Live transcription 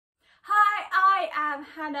am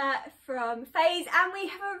Hannah from Fays and we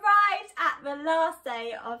have arrived at the last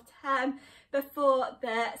day of term before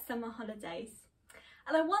the summer holidays.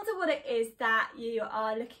 And I wonder what it is that you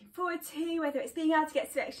are looking forward to, whether it's being able to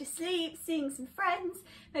get some extra sleep, seeing some friends,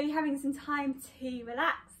 maybe having some time to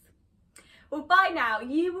relax. Well, by now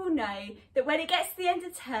you will know that when it gets to the end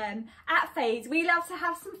of term at Fays, we love to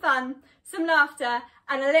have some fun, some laughter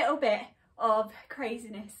and a little bit of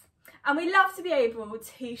craziness. And we love to be able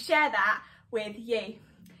to share that with you.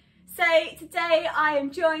 So today I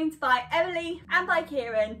am joined by Emily and by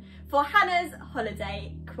Kieran for Hannah's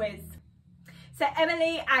holiday quiz. So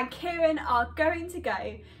Emily and Kieran are going to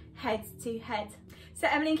go head to head. So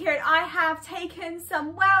Emily and Kieran, I have taken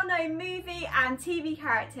some well-known movie and TV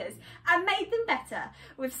characters and made them better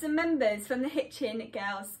with some members from the Hitchin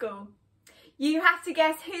Girls' School. You have to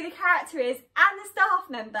guess who the character is and the staff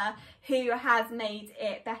member who has made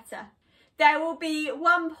it better. There will be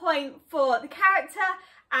 1 point for the character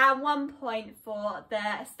and 1 point for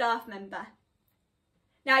the staff member.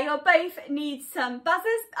 Now you'll both need some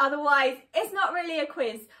buzzers, otherwise it's not really a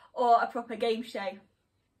quiz or a proper game show.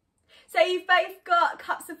 So you've both got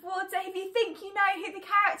cups of water. If you think you know who the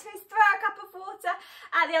character is, throw a cup of water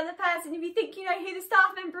at the other person. If you think you know who the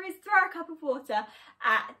staff member is, throw a cup of water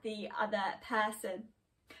at the other person.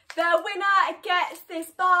 The winner gets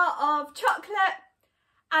this bar of chocolate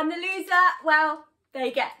and the loser, well,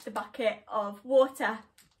 they get the bucket of water.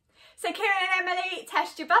 So Kieran and Emily,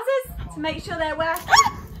 test your buzzers to make sure they're working.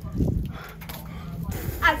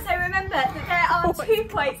 And so remember that there are 2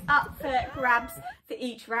 points up for grabs for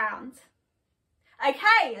each round.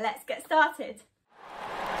 Okay, let's get started.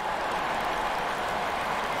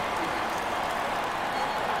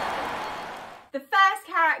 The first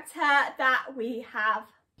character that we have.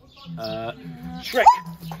 Shrek.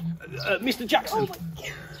 Mr. Jackson. Oh,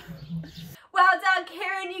 well done,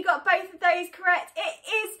 Kieran, you got both of those correct. It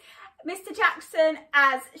is Mr. Jackson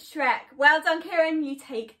as Shrek. Well done, Kieran, you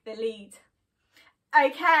take the lead.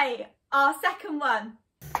 Okay, our second one.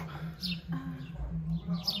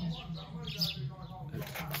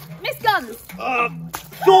 Miss Guns.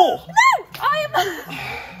 Thor. No, I am.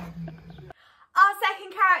 Our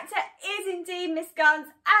second character is indeed Miss Guns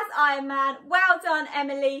as Iron Man. Well done,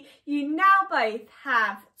 Emily. You now both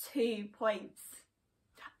have 2 points.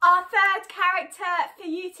 Our third character for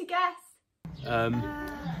you to guess.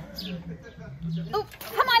 Oh,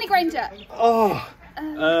 Hermione Granger.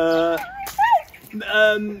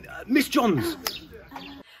 Miss Johns.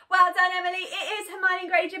 Well done, Emily. It is Hermione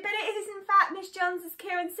Granger, but it is in fact Miss Johns, as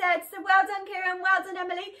Kieran said. So well done, Kieran. Well done,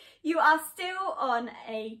 Emily. You are still on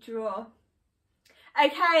a draw.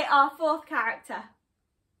 Okay, our fourth character.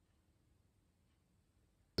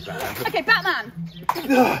 Okay, Batman.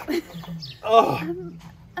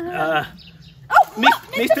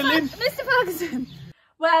 Mr. Lynn. Mr. Ferguson.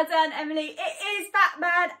 Well done, Emily. It is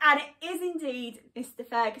Batman and it is indeed Mr.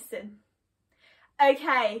 Ferguson.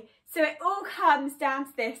 Okay, so it all comes down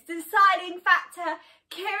to this. The deciding factor,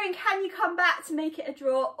 Kieran, can you come back to make it a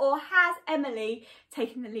draw, or has Emily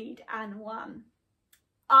taken the lead and won?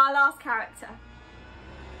 Our last character.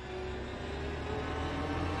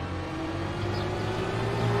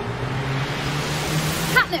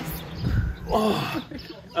 Katniss.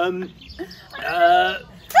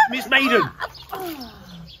 Miss Maiden.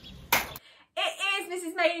 It is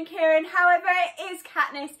Mrs. Maiden, Kieran. However, it is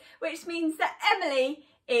Katniss, which means that Emily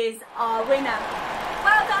is our winner.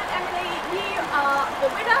 Well done, Emily. You are the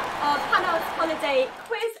winner of Hannah's holiday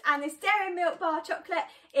quiz, and this dairy milk bar chocolate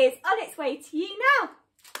is on its way to you now.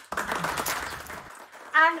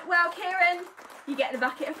 And well, Kieran, you get the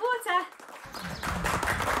bucket of water.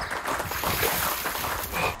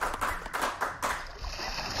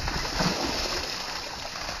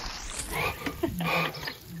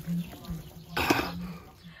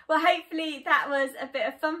 Well, hopefully that was a bit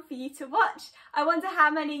of fun for you to watch. I wonder how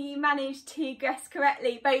many you managed to guess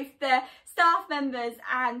correctly, both the staff members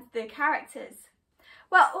and the characters.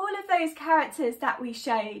 Well, all of those characters that we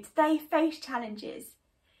showed, they faced challenges.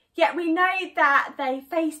 Yet we know that they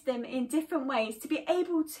faced them in different ways to be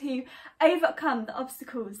able to overcome the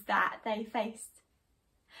obstacles that they faced.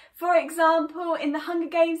 For example, in the Hunger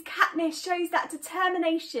Games, Katniss shows that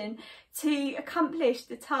determination to accomplish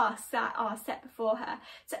the tasks that are set before her,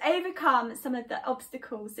 to overcome some of the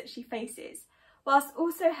obstacles that she faces, whilst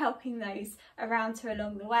also helping those around her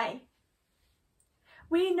along the way.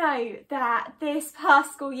 We know that this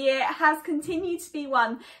past school year has continued to be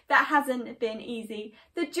one that hasn't been easy.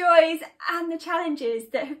 The joys and the challenges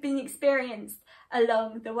that have been experienced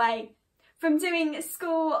along the way. From doing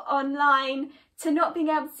school online to not being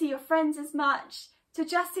able to see your friends as much, to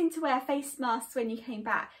adjusting to wear face masks when you came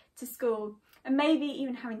back to school, and maybe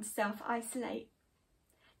even having to self-isolate.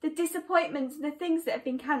 The disappointments and the things that have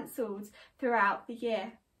been cancelled throughout the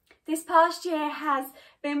year. This past year has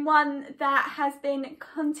been one that has been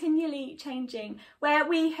continually changing, where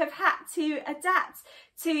we have had to adapt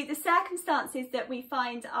to the circumstances that we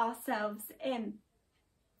find ourselves in.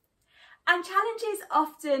 And challenges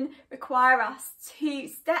often require us to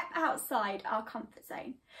step outside our comfort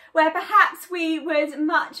zone, where perhaps we would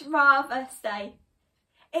much rather stay.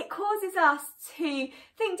 It causes us to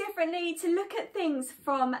think differently, to look at things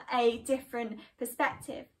from a different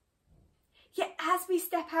perspective. Yet as we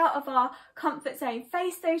step out of our comfort zone,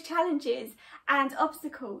 face those challenges and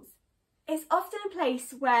obstacles, it's often a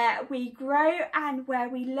place where we grow and where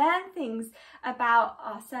we learn things about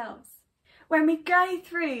ourselves. When we go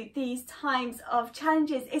through these times of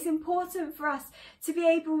challenges, it's important for us to be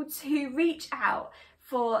able to reach out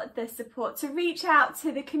for the support, to reach out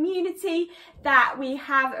to the community that we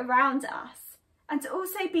have around us, and to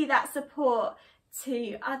also be that support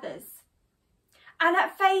to others. And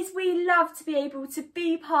at Fays, we love to be able to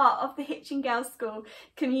be part of the Hitchin Girls School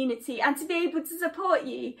community and to be able to support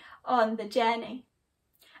you on the journey.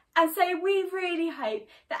 And so we really hope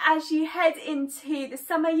that as you head into the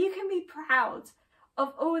summer, you can be proud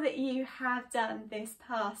of all that you have done this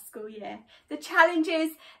past school year, the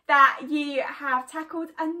challenges that you have tackled,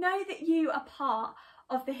 and know that you are part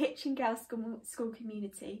of the Hitchin Girls School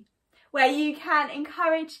community, where you can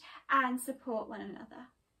encourage and support one another.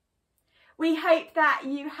 We hope that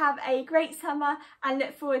you have a great summer and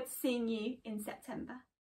look forward to seeing you in September.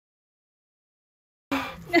 Up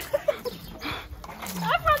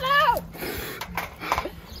on that!